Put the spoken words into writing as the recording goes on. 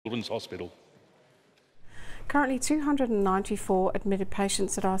Children's Hospital. Currently 294 admitted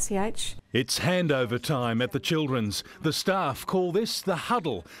patients at RCH. It's handover time at the Children's. The staff call this the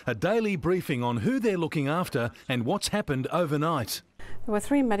huddle, a daily briefing on who they're looking after and what's happened overnight. There were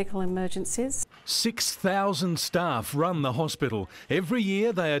 3 medical emergencies. 6,000 staff run the hospital. Every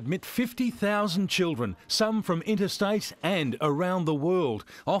year they admit 50,000 children, some from interstate and around the world.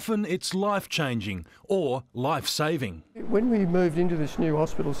 Often it's life-changing or life-saving. When we moved into this new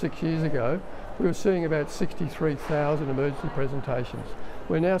hospital 6 years ago, we were seeing about 63,000 emergency presentations.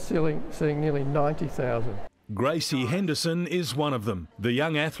 We're now seeing nearly 90,000. Gracie Henderson is one of them. The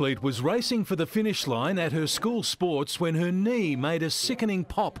young athlete was racing for the finish line at her school sports when her knee made a sickening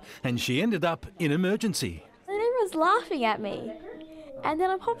pop and she ended up in emergency. And everyone's laughing at me. And then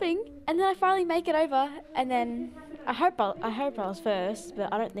I'm hopping and then I finally make it over and then I hope I was first,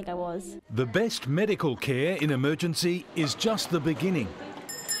 but I don't think I was. The best medical care in emergency is just the beginning.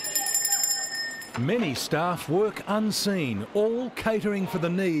 Many staff work unseen, all catering for the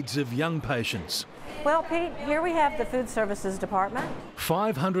needs of young patients. Well, Pete, here we have the food services department.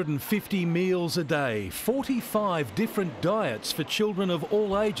 550 meals a day, 45 different diets for children of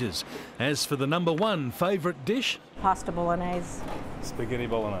all ages. As for the number one favourite dish? Pasta bolognese. Spaghetti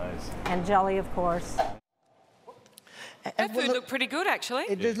bolognese. And jelly, of course. That food looked pretty good, actually.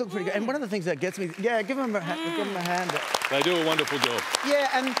 It does look pretty good. And one of the things that gets me... Yeah, give them a hand. They do a wonderful job. Yeah,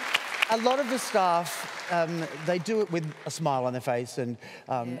 and a lot of the staff, they do it with a smile on their face, and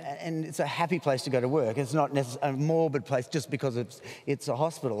it's a happy place to go to work. It's not necessarily a morbid place just because it's a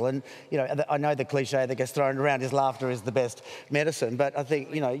hospital. And, you know, I know the cliche that gets thrown around is laughter is the best medicine, but I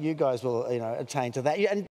think, you know, you guys will, you know, attain to that. And